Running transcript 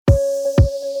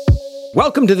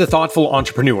Welcome to The Thoughtful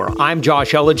Entrepreneur. I'm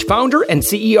Josh Elledge, founder and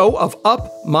CEO of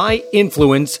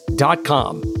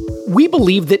UpMyInfluence.com. We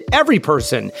believe that every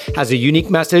person has a unique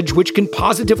message which can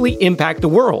positively impact the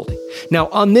world. Now,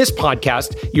 on this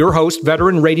podcast, your host,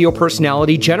 veteran radio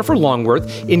personality Jennifer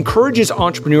Longworth, encourages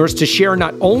entrepreneurs to share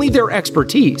not only their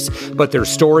expertise, but their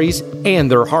stories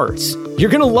and their hearts. You're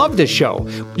going to love this show.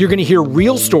 You're going to hear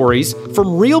real stories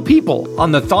from real people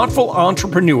on The Thoughtful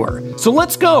Entrepreneur. So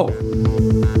let's go.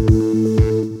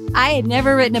 I had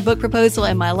never written a book proposal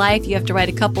in my life. You have to write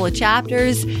a couple of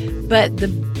chapters, but the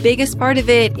biggest part of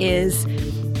it is,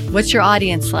 what's your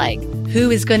audience like? Who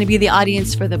is going to be the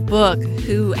audience for the book?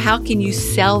 How can you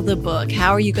sell the book?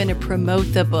 How are you going to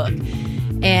promote the book?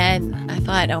 And I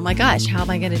thought, oh my gosh, how am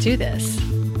I going to do this?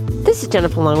 This is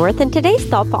Jennifer Longworth, and today's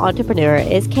Thoughtful Entrepreneur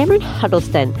is Cameron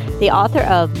Huddleston, the author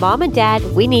of Mom and Dad,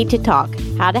 We Need to Talk,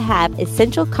 How to Have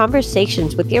Essential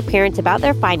Conversations with Your Parents About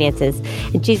Their Finances.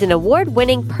 And she's an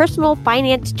award-winning personal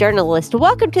finance journalist.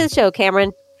 Welcome to the show,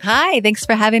 Cameron. Hi, thanks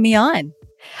for having me on.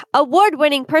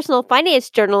 Award-winning personal finance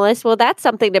journalist. Well, that's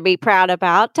something to be proud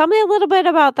about. Tell me a little bit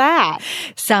about that.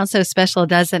 Sounds so special,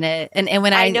 doesn't it? And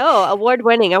when I know,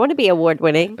 award-winning. I want to be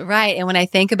award-winning. Right. And when I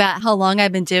think about how long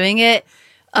I've been doing it,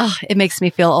 it makes me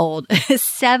feel old.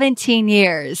 17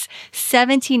 years.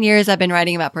 17 years I've been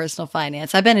writing about personal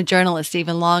finance. I've been a journalist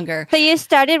even longer. So you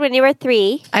started when you were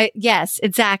 3? Yes,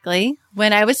 exactly.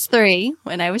 When I was three,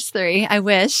 I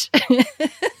wish.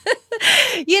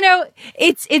 You know,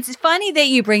 it's funny that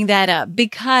you bring that up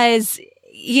because,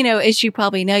 you know, as you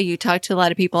probably know, you talk to a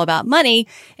lot of people about money,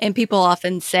 and people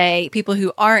often say, people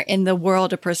who aren't in the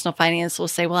world of personal finance will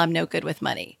say, well, I'm no good with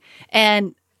money.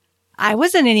 And I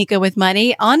wasn't any good with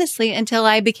money, honestly, until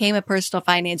I became a personal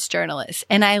finance journalist.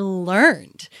 And I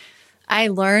learned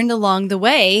along the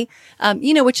way,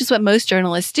 which is what most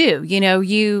journalists do. You know,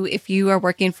 if you are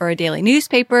working for a daily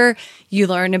newspaper, you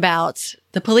learn about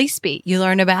the police beat, you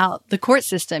learn about the court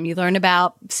system, you learn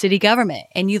about city government,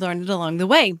 and you learn it along the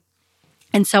way.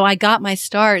 And so I got my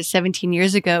start 17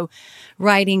 years ago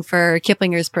writing for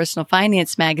Kiplinger's Personal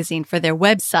Finance magazine for their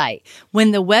website, when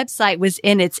the website was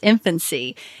in its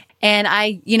infancy. And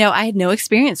I had no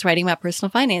experience writing about personal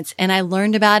finance, and I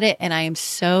learned about it, and I am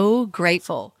so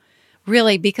grateful,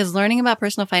 really, because learning about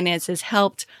personal finance has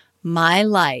helped my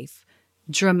life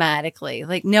dramatically.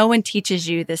 Like, no one teaches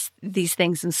you these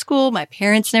things in school. My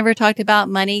parents never talked about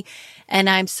money. And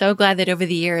I'm so glad that over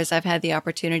the years, I've had the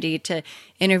opportunity to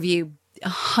interview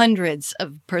hundreds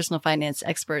of personal finance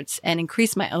experts and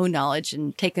increase my own knowledge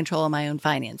and take control of my own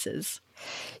finances.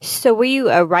 So were you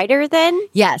a writer then?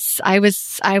 Yes, I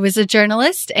was a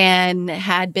journalist and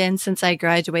had been since I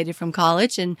graduated from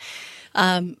college, and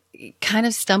kind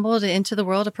of stumbled into the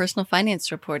world of personal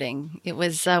finance reporting. It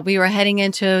was, we were heading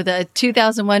into the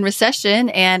 2001 recession,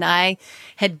 and I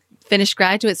had finished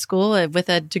graduate school with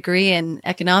a degree in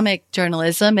economic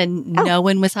journalism, and no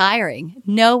one was hiring.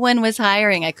 No one was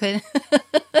hiring. I couldn't.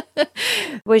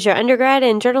 Was your undergrad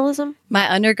in journalism? My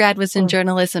undergrad was in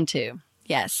journalism too.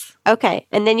 Yes. Okay.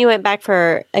 And then you went back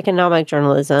for economic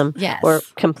journalism. Yes. Or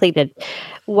completed.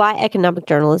 Why economic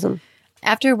journalism?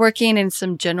 After working in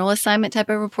some general assignment type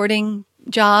of reporting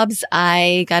jobs,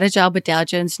 I got a job with Dow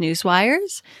Jones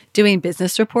Newswires doing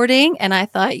business reporting. And I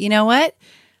thought, you know what?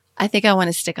 I think I want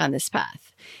to stick on this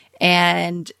path.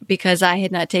 And because I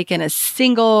had not taken a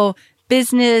single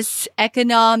business,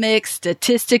 economics,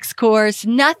 statistics course,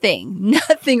 nothing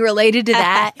related to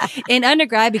that in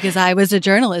undergrad, because I was a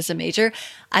journalism major,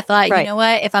 I thought, you know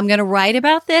what? If I'm going to write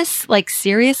about this, like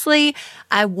seriously,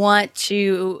 I want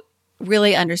to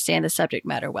really understand the subject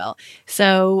matter well.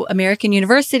 So American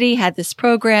University had this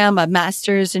program, a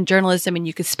master's in journalism, and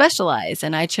you could specialize.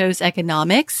 And I chose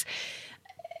economics,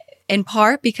 in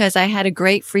part because I had a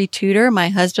great free tutor. My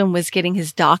husband was getting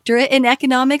his doctorate in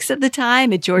economics at the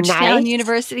time at Georgetown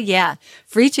University. Yeah,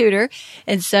 free tutor.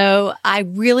 And so I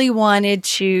really wanted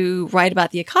to write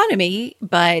about the economy,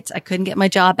 but I couldn't get my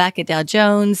job back at Dow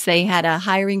Jones. They had a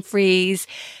hiring freeze.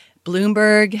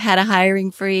 Bloomberg had a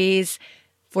hiring freeze.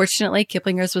 Fortunately,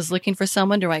 Kiplinger's was looking for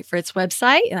someone to write for its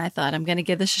website, and I thought, I'm going to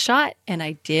give this a shot. And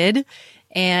I did.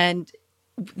 And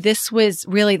this was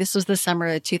the summer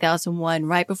of 2001,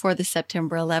 right before the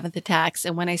September 11th attacks.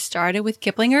 And when I started with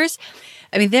Kiplinger's,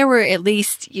 I mean, there were at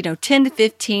least, 10 to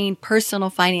 15 personal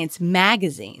finance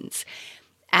magazines.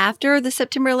 After the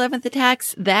September 11th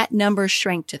attacks, that number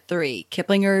shrank to 3,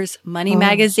 Kiplinger's, Money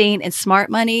Magazine, and Smart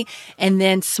Money. And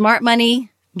then Smart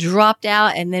Money dropped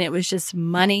out, and then it was just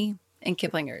Money and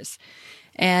Kiplinger's.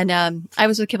 And I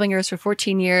was with Kiplinger's for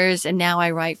 14 years, and now I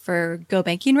write for Go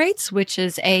Banking Rates, which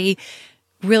is a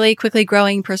really quickly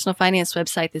growing personal finance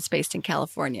website that's based in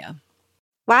California.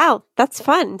 Wow, that's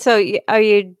fun. So are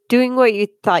you doing what you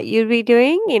thought you'd be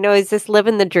doing? Is this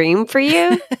living the dream for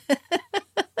you?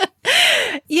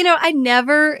 I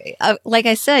never, like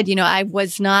I said, I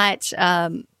was not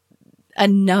a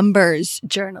numbers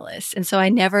journalist. And so I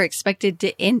never expected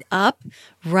to end up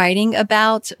writing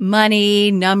about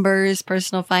money, numbers,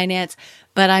 personal finance.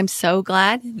 But I'm so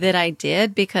glad that I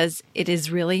did because it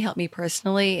has really helped me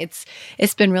personally.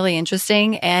 It's been really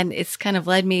interesting, and it's kind of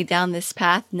led me down this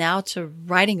path now to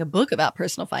writing a book about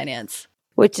personal finance.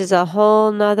 Which is a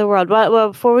whole nother world. Well,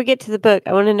 before we get to the book,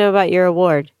 I want to know about your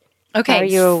award. Okay. How are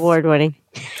you award winning?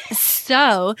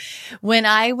 So when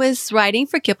I was writing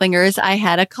for Kiplinger's, I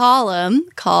had a column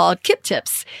called Kip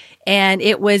Tips, and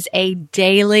it was a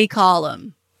daily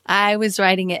column. I was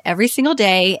writing it every single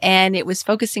day, and it was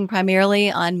focusing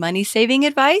primarily on money saving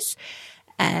advice.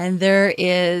 And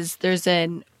there's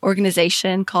an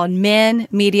organization called Men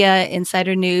Media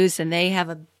Insider News, and they have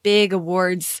a big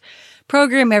awards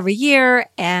program every year.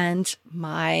 And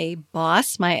my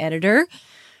boss, my editor,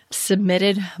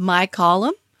 submitted my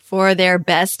column for their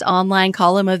best online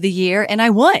column of the year, and I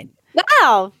won.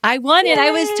 Wow. I won it. I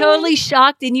was totally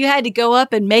shocked, and you had to go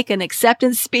up and make an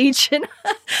acceptance speech. And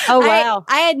oh, wow.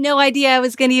 I had no idea I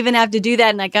was going to even have to do that,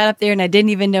 and I got up there, and I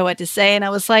didn't even know what to say, and I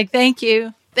was like, thank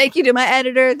you. Thank you to my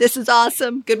editor. This is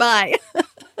awesome. Goodbye.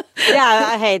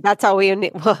 Yeah, hey, that's all we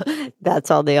need. Well, that's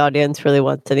all the audience really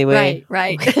wants anyway.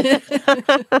 Right.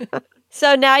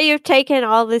 So now you've taken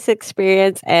all this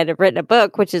experience and have written a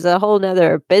book, which is a whole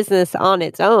nother business on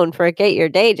its own. Forget your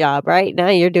day job, right? Now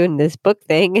you're doing this book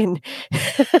thing. And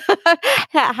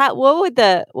what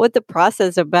the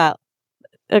process about?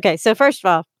 Okay, so first of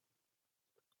all,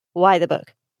 why the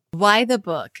book? Why the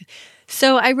book?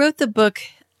 So I wrote the book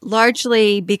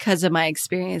largely because of my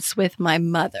experience with my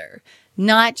mother,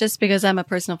 not just because I'm a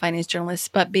personal finance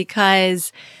journalist, but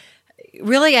because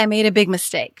really I made a big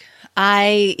mistake.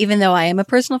 Even though I am a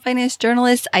personal finance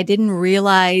journalist, I didn't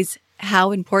realize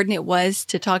how important it was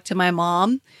to talk to my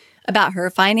mom about her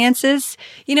finances.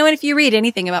 And if you read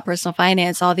anything about personal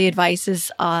finance, all the advice is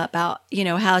about,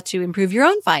 how to improve your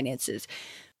own finances.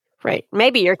 Right.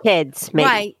 Maybe your kids. Maybe.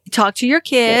 Right. Talk to your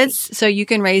kids so you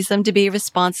can raise them to be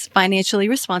financially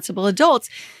responsible adults.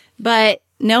 But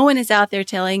no one is out there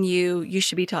telling you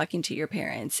should be talking to your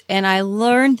parents. And I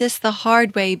learned this the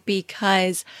hard way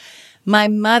because my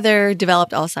mother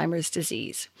developed Alzheimer's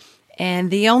disease. And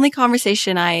the only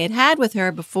conversation I had had with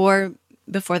her before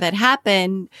that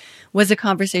happened was a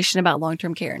conversation about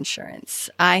long-term care insurance.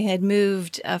 I had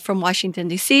moved from Washington,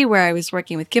 D.C., where I was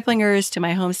working with Kiplinger's, to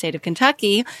my home state of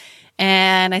Kentucky.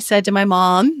 And I said to my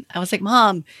mom, I was like,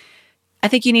 Mom, I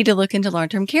think you need to look into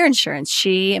long-term care insurance.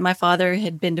 She and my father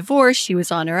had been divorced. She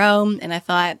was on her own. And I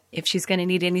thought if she's going to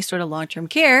need any sort of long-term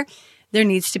care, there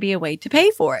needs to be a way to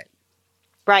pay for it.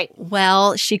 Right.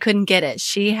 Well, she couldn't get it.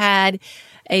 She had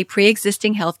a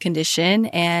pre-existing health condition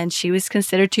and she was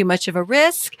considered too much of a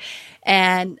risk.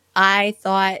 And I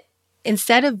thought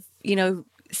instead of,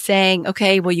 saying,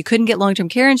 okay, well, you couldn't get long-term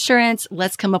care insurance,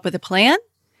 let's come up with a plan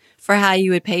for how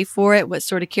you would pay for it, what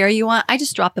sort of care you want. I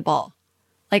just dropped the ball.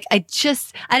 Like I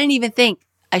didn't even think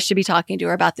I should be talking to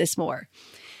her about this more.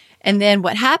 And then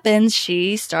what happens,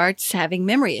 she starts having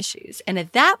memory issues. And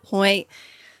at that point,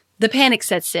 the panic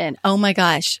sets in. Oh my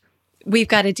gosh, we've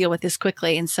got to deal with this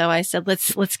quickly. And so I said,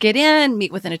 let's get in,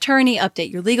 meet with an attorney,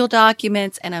 update your legal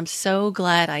documents. And I'm so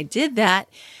glad I did that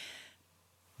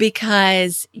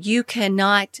because you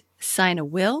cannot sign a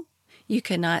will. You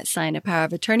cannot sign a power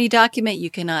of attorney document. You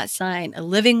cannot sign a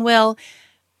living will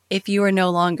if you are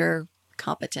no longer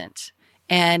competent.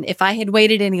 And if I had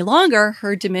waited any longer,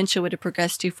 her dementia would have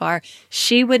progressed too far.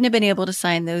 She wouldn't have been able to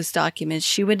sign those documents.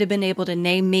 She wouldn't have been able to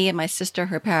name me and my sister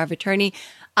her power of attorney.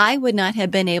 I would not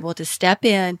have been able to step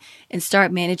in and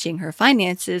start managing her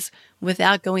finances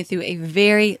without going through a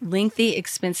very lengthy,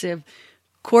 expensive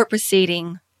court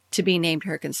proceeding to be named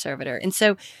her conservator. And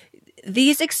so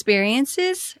these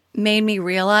experiences made me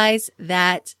realize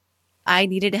that I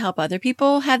needed to help other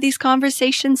people have these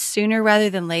conversations sooner rather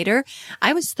than later.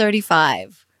 I was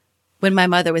 35 when my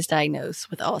mother was diagnosed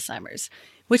with Alzheimer's,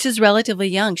 which is relatively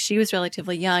young. She was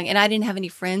relatively young, and I didn't have any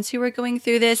friends who were going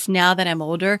through this. Now that I'm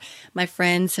older, my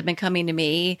friends have been coming to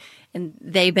me and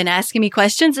they've been asking me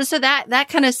questions. And so that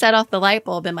kind of set off the light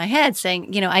bulb in my head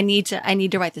saying, I need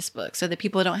to write this book so that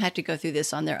people don't have to go through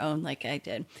this on their own like I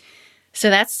did. So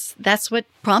that's what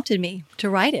prompted me to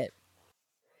write it.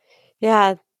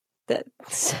 Yeah.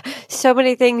 So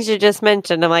many things you just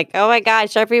mentioned. I'm like, oh my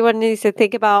gosh, everyone needs to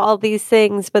think about all these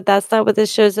things, but that's not what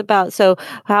this show's about. So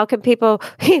how can people,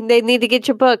 they need to get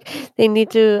your book. They need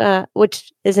to,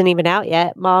 which isn't even out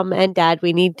yet. Mom and Dad,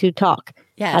 we need to talk.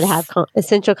 how to have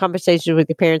essential conversations with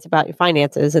your parents about your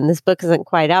finances. And this book isn't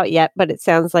quite out yet, but it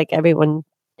sounds like everyone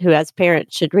who has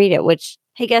parents should read it, which,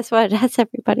 hey, guess what? That's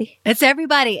everybody. It's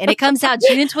everybody. And it comes out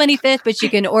June 25th, but you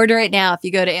can order it now if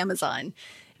you go to Amazon.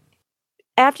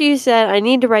 After you said, I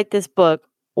need to write this book,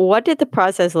 what did the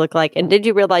process look like? And did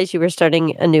you realize you were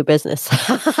starting a new business?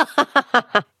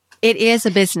 It is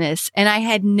a business. And I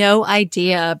had no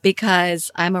idea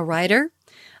because I'm a writer.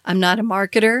 I'm not a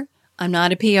marketer. I'm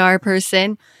not a PR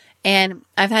person. And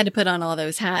I've had to put on all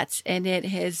those hats. And it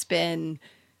has been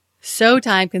so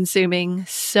time consuming,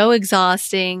 so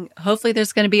exhausting. Hopefully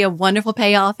there's going to be a wonderful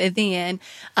payoff in the end.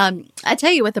 I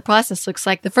tell you what the process looks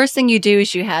like. The first thing you do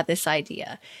is you have this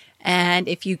idea. And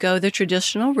if you go the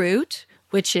traditional route,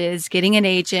 which is getting an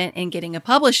agent and getting a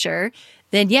publisher,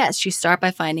 then yes, you start by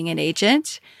finding an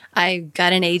agent. I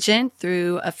got an agent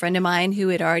through a friend of mine who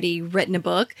had already written a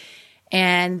book.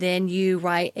 And then you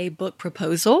write a book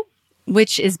proposal,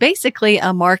 which is basically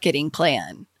a marketing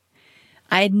plan.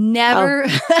 I had never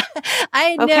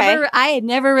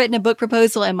written a book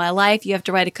proposal in my life. You have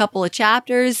to write a couple of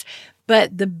chapters,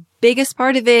 but the biggest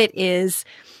part of it is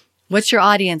what's your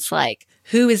audience like?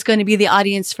 Who is going to be the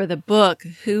audience for the book?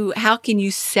 How can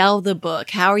you sell the book?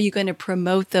 How are you going to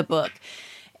promote the book?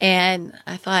 And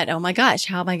I thought, oh my gosh,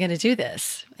 how am I going to do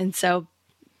this? And so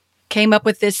came up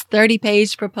with this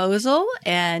 30-page proposal,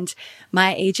 and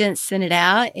my agent sent it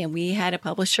out, and we had a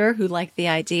publisher who liked the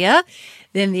idea.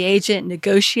 Then the agent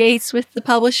negotiates with the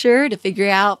publisher to figure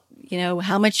out,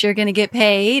 how much you're going to get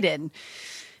paid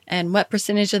and what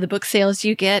percentage of the book sales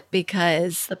you get,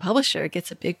 because the publisher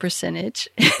gets a big percentage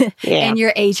and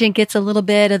your agent gets a little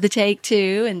bit of the take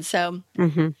too. And so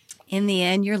in the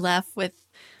end, you're left with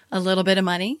a little bit of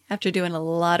money after doing a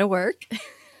lot of work.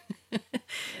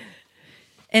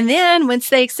 And then once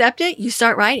they accept it, you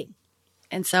start writing.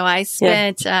 And so I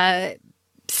spent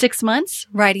 6 months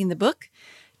writing the book,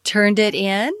 turned it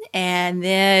in, and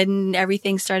then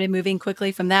everything started moving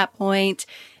quickly from that point.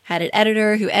 Had an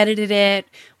editor who edited it,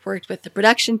 worked with the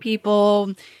production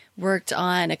people, worked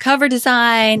on a cover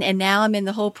design, and now I'm in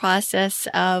the whole process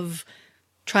of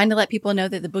trying to let people know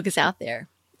that the book is out there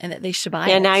and that they should buy it.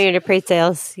 Yeah, now you're into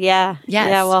pre-sales. Yeah. Yes.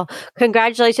 Yeah, well,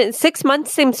 congratulations. 6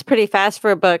 months seems pretty fast for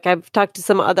a book. I've talked to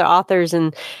some other authors,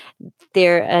 and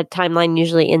their timeline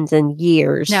usually ends in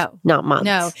years, not months.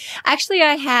 No. Actually,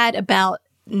 I had about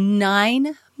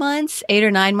 9 months, 8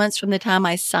 or 9 months from the time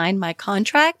I signed my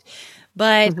contract.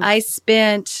 But I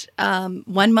spent 1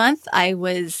 month, I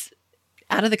was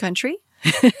out of the country.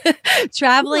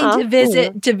 Traveling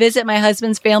to visit my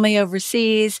husband's family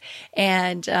overseas.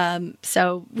 And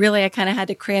so really I kind of had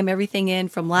to cram everything in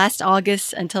from last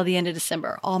August until the end of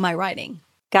December, all my writing.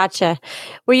 Gotcha.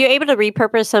 Were you able to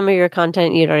repurpose some of your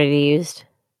content you'd already used?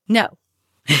 No.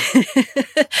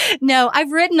 No,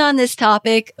 I've written on this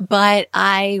topic, but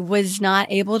I was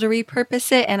not able to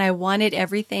repurpose it, and I wanted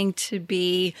everything to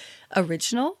be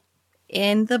original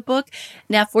in the book.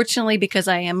 Now, fortunately, because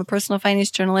I am a personal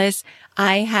finance journalist,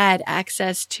 I had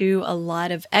access to a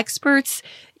lot of experts,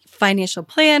 financial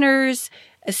planners,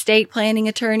 estate planning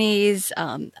attorneys.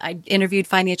 I interviewed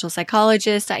financial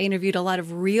psychologists. I interviewed a lot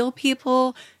of real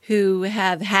people who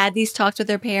have had these talks with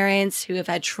their parents, who have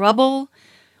had trouble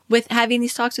with having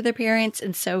these talks with their parents.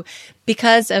 And so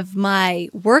because of my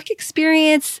work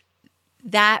experience,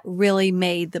 that really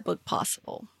made the book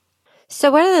possible.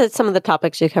 So what are some of the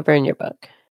topics you cover in your book?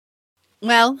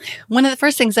 Well, one of the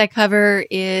first things I cover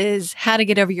is how to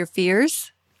get over your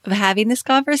fears of having this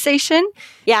conversation.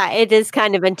 Yeah, it is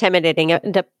kind of intimidating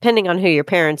depending on who your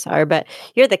parents are, but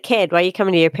you're the kid. Why are you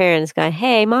coming to your parents going,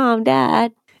 hey, mom,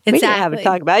 dad, we need to have a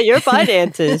talk about your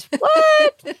finances.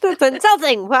 What? That's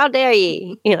insulting. How dare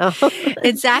you?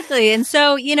 Exactly. And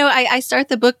so, I start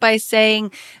the book by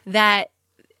saying that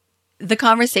the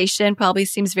conversation probably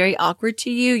seems very awkward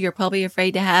to you. You're probably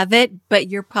afraid to have it, but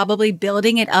you're probably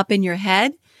building it up in your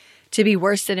head to be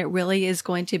worse than it really is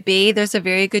going to be. There's a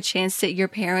very good chance that your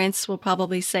parents will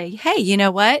probably say, hey, you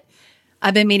know what?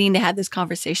 I've been meaning to have this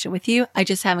conversation with you. I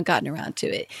just haven't gotten around to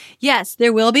it. Yes,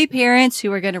 there will be parents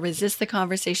who are going to resist the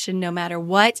conversation no matter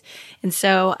what. And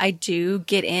so I do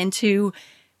get into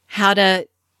how to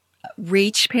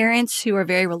reach parents who are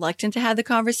very reluctant to have the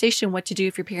conversation, what to do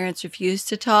if your parents refuse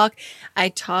to talk. I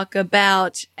talk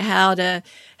about how to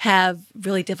have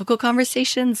really difficult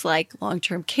conversations like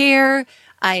long-term care.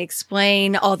 I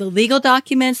explain all the legal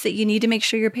documents that you need to make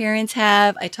sure your parents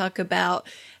have. I talk about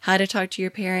how to talk to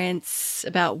your parents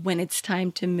about when it's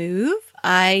time to move.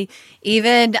 I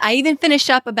even finish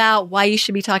up about why you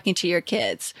should be talking to your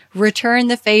kids. Return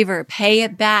the favor, pay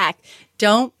it back.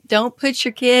 Don't put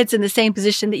your kids in the same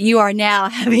position that you are now,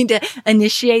 having to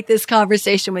initiate this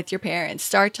conversation with your parents.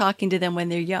 Start talking to them when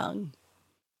they're young.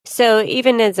 So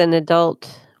even as an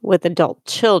adult with adult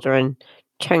children,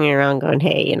 turning around going,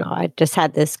 hey, I just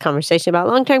had this conversation about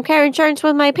long-term care insurance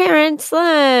with my parents.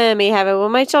 Let me have it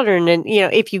with my children. And,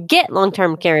 if you get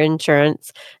long-term care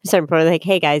insurance, it's important, like,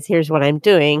 hey, guys, here's what I'm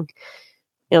doing.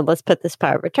 Let's put this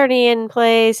power of attorney in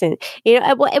place. And,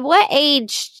 at what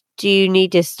age do you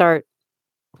need to start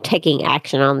taking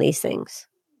action on these things?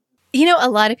 A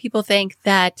lot of people think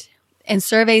that, and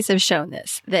surveys have shown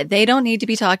this, that they don't need to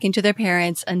be talking to their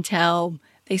parents until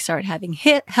they start having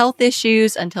health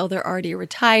issues, until they're already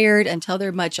retired, until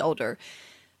they're much older.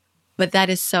 But that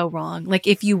is so wrong. Like,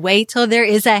 if you wait till there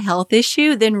is a health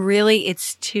issue, then really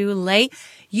it's too late.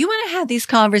 You want to have these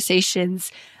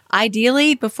conversations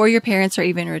ideally before your parents are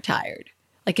even retired.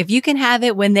 Like, if you can have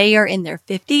it when they are in their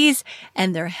 50s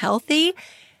and they're healthy,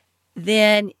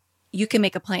 then you can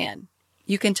make a plan.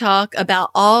 You can talk about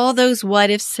all those what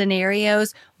if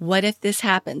scenarios. What if this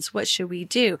happens? What should we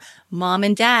do? Mom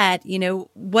and dad,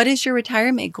 what is your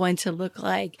retirement going to look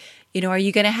like? Are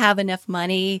you going to have enough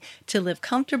money to live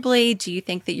comfortably? Do you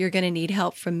think that you're going to need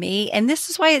help from me? And this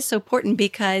is why it's so important,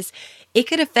 because it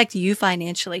could affect you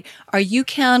financially. Are you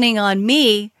counting on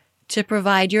me to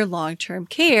provide your long-term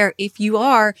care? If you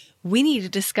are, we need to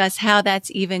discuss how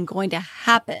that's even going to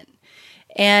happen.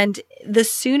 And the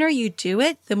sooner you do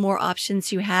it, the more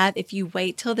options you have. If you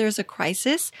wait till there's a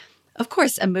crisis, of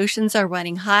course, emotions are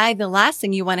running high. The last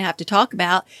thing you want to have to talk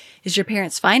about is your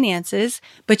parents' finances,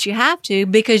 but you have to,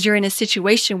 because you're in a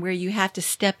situation where you have to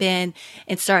step in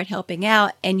and start helping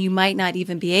out. And you might not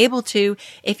even be able to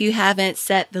if you haven't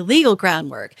set the legal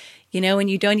groundwork, and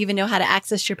you don't even know how to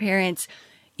access your parents'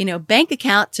 bank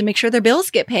account to make sure their bills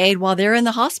get paid while they're in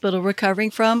the hospital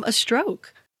recovering from a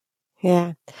stroke.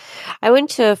 Yeah. I went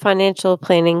to a financial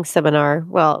planning seminar.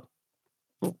 Well,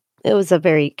 it was a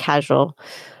very casual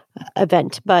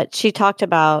event, but she talked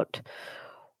about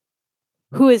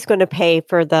who is going to pay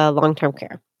for the long-term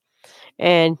care.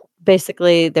 And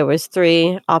basically there was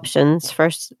 3 options.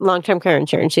 First, long-term care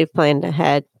insurance. You've planned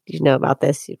ahead. You know about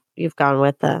this. You've gone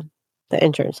with the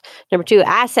insurance. Number 2,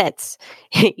 assets.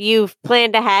 You've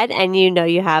planned ahead and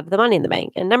you have the money in the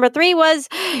bank. And number 3 was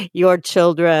your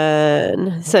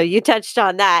children. So you touched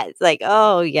on that. It's like,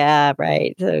 oh yeah,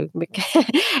 right. So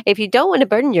if you don't want to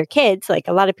burden your kids, like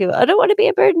a lot of people, I don't want to be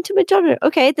a burden to my children.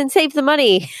 Okay, then save the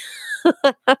money.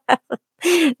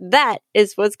 That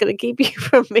is what's going to keep you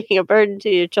from being a burden to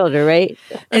your children, right?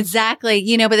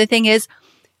 Exactly. But the thing is,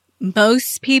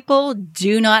 most people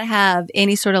do not have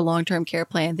any sort of long-term care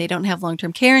plan. They don't have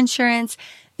long-term care insurance.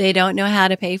 They don't know how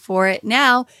to pay for it.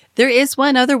 Now, there is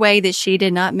one other way that she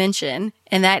did not mention,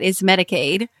 and that is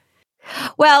Medicaid.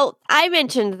 Well, I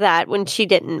mentioned that when she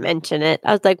didn't mention it.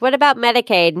 I was like, what about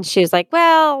Medicaid? And she was like,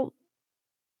 well,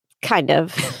 kind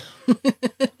of.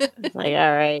 Like,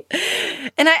 all right.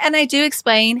 And I do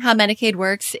explain how Medicaid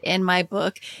works in my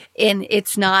book. And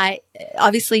it's not,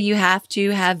 obviously you have to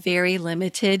have very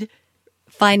limited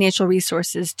financial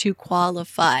resources to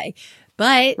qualify.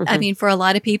 But I mean, for a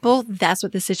lot of people, that's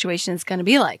what the situation is going to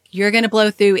be like. You're going to blow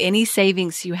through any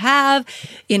savings you have,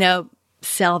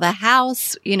 sell the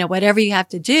house, whatever you have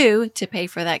to do to pay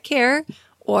for that care,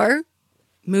 or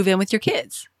move in with your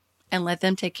kids and let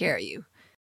them take care of you.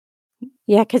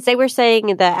 Yeah, because they were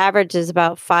saying the average is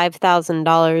about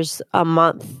 $5,000 a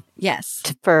month. Yes.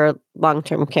 For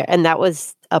long-term care. And that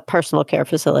was a personal care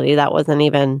facility. That wasn't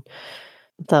even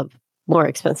the more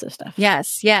expensive stuff.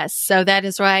 Yes, yes. So that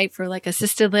is right. For like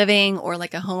assisted living or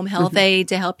like a home health aide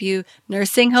to help you,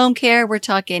 nursing home care, we're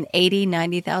talking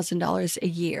 $80,000, $90,000 a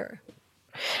year.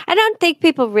 I don't think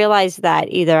people realize that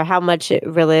either, how much it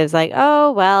really is like,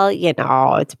 oh, well,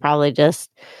 it's probably just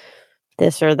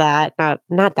this or that,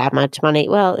 not that much money.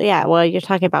 Well, yeah, you're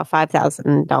talking about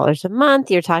 $5,000 a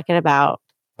month. You're talking about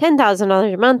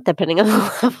 $10,000 a month, depending on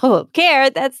the level of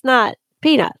care. That's not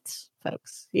peanuts,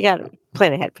 folks. You got to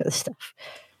plan ahead for this stuff.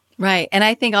 Right. And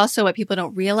I think also what people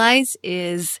don't realize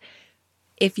is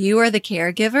if you are the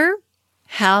caregiver,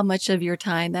 how much of your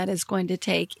time that is going to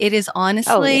take. It is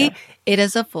honestly, it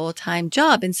is a full-time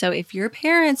job. And so if your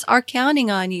parents are counting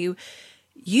on you,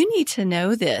 you need to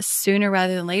know this sooner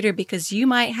rather than later, because you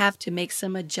might have to make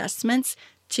some adjustments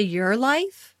to your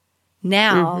life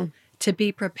now to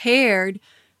be prepared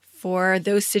for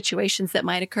those situations that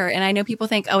might occur. And I know people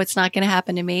think, oh, it's not going to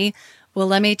happen to me. Well,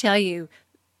 let me tell you,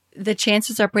 the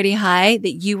chances are pretty high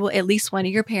that you will, at least one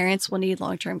of your parents will need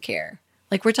long-term care.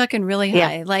 Like we're talking really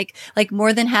high, like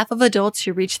more than half of adults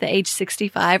who reach the age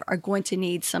 65 are going to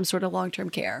need some sort of long-term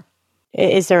care.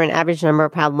 Is there an average number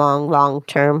of how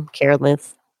long-term care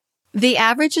lasts? The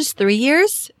average is 3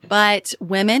 years, but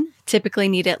women typically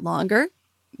need it longer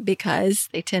because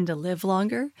they tend to live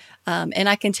longer. And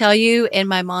I can tell you, in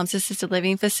my mom's assisted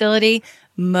living facility,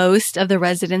 most of the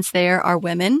residents there are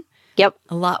women. Yep.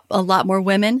 A lot more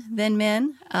women than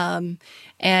men.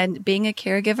 And being a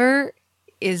caregiver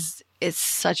is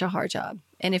such a hard job.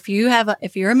 And if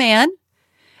you're a man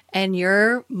and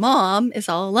your mom is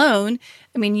all alone,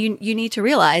 I mean, you need to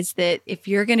realize that if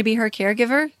you're going to be her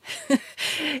caregiver,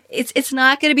 it's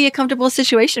not going to be a comfortable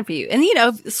situation for you. And,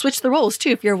 switch the roles too.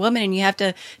 If you're a woman and you have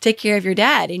to take care of your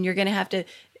dad and you're going to have to,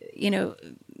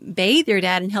 bathe your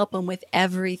dad and help him with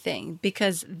everything,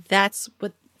 because that's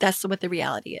what the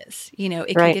reality is.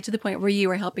 It can get to the point where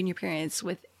you are helping your parents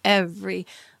with every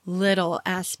little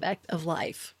aspect of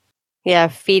life. Yeah.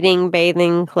 Feeding,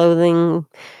 bathing, clothing,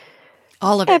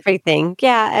 all of it. Everything.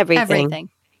 Yeah. Everything.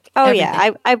 Oh, everything.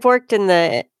 Yeah. I've worked in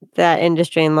that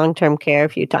industry in long-term care a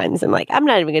few times. I'm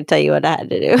not even going to tell you what I had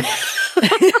to do.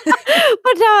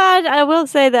 But no, I will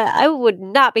say that I would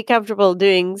not be comfortable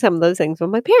doing some of those things with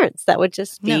my parents. That would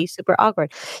just be super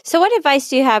awkward. So what advice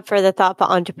do you have for the thoughtful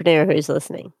entrepreneur who's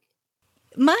listening?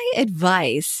 My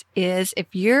advice is,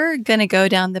 if you're going to go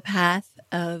down the path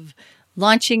of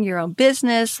launching your own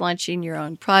business, launching your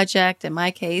own project, in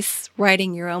my case,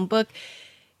 writing your own book,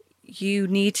 you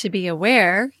need to be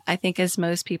aware, I think as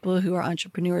most people who are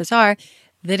entrepreneurs are,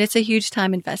 that it's a huge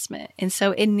time investment. And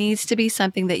so it needs to be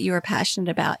something that you are passionate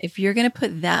about. If you're going to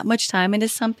put that much time into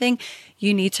something,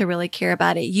 you need to really care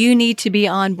about it. You need to be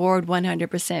on board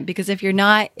 100%, because if you're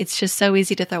not, it's just so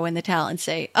easy to throw in the towel and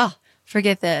say, oh,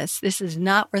 forget this. This is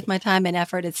not worth my time and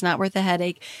effort. It's not worth the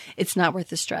headache. It's not worth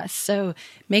the stress. So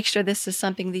make sure this is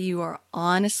something that you are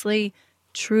honestly,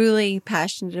 truly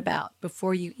passionate about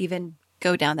before you even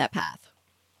go down that path.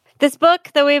 This book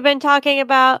that we've been talking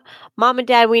about, Mom and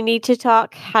Dad, We Need to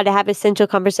Talk, How to Have Essential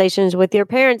Conversations with Your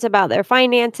Parents About Their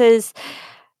Finances.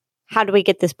 How do we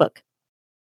get this book?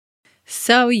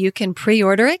 So you can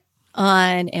pre-order it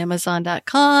on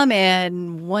Amazon.com.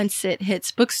 And once it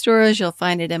hits bookstores, you'll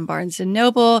find it in Barnes &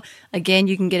 Noble. Again,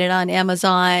 you can get it on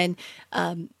Amazon.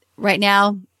 Right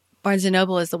now, Barnes &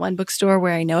 Noble is the one bookstore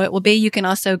where I know it will be. You can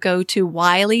also go to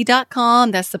Wiley.com.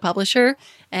 That's the publisher.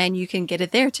 And you can get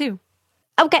it there too.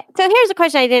 Okay, so here's a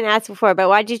question I didn't ask before, but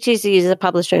why did you choose to use a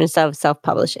publisher instead of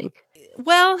self-publishing?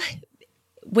 Well,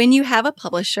 when you have a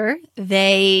publisher,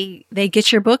 they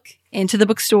get your book into the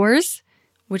bookstores,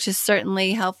 which is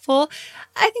certainly helpful.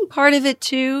 I think part of it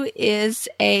too is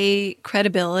a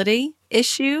credibility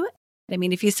issue. I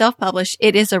mean, if you self-publish,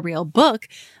 it is a real book,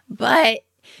 but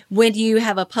when you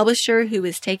have a publisher who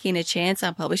is taking a chance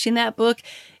on publishing that book,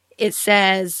 it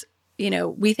says,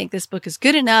 we think this book is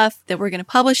good enough that we're going to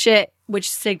publish it, which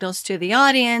signals to the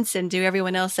audience and to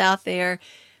everyone else out there,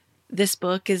 this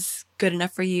book is good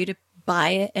enough for you to buy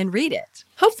it and read it,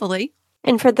 hopefully.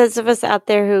 And for those of us out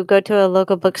there who go to a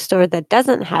local bookstore that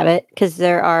doesn't have it, because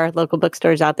there are local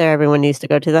bookstores out there, everyone needs to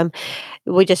go to them,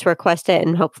 we just request it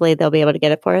and hopefully they'll be able to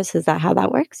get it for us. Is that how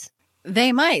that works?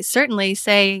 They might certainly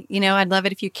say, I'd love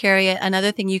it if you carry it.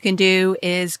 Another thing you can do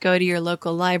is go to your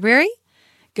local library.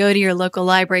 Go to your local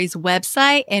library's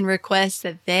website and request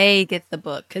that they get the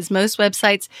book. Because most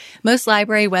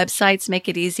library websites make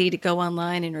it easy to go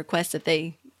online and request that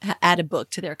they add a book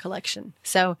to their collection.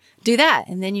 So do that,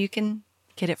 and then you can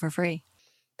get it for free.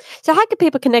 So how can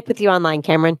people connect with you online,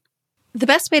 Cameron? The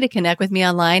best way to connect with me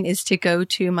online is to go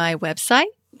to my website,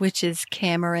 which is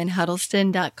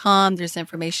CameronHuddleston.com. There's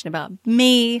information about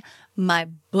me, my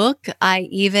book. I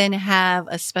even have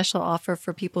a special offer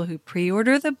for people who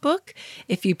pre-order the book.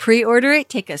 If you pre-order it,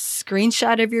 take a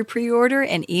screenshot of your pre-order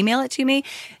and email it to me.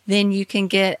 Then you can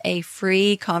get a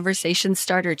free conversation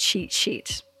starter cheat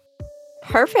sheet.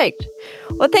 Perfect.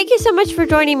 Well, thank you so much for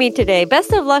joining me today.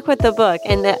 Best of luck with the book.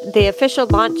 And the official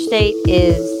launch date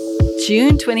is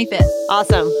June 25th.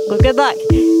 Awesome. Well, good luck.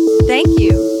 Thank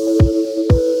you.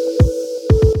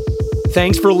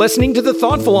 Thanks for listening to The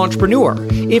Thoughtful Entrepreneur.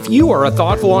 If you are a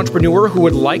thoughtful entrepreneur who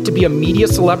would like to be a media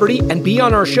celebrity and be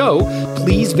on our show,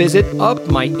 please visit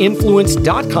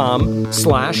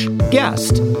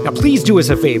upmyinfluence.com/guest. Now, please do us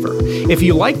a favor. If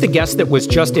you like the guest that was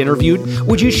just interviewed,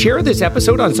 would you share this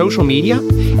episode on social media?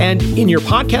 And in your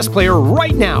podcast player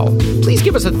right now, please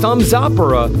give us a thumbs up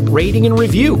or a rating and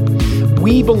review.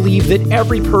 We believe that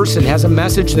every person has a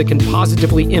message that can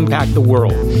positively impact the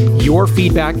world. Your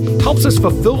feedback helps us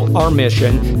fulfill our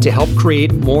mission to help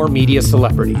create more media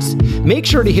celebrities. Make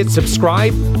sure to hit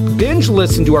subscribe, binge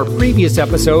listen to our previous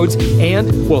episodes,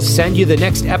 and we'll send you the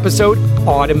next episode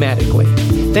automatically.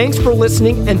 Thanks for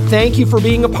listening, and thank you for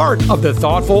being a part of the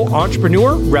Thoughtful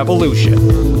Entrepreneur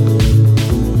Revolution.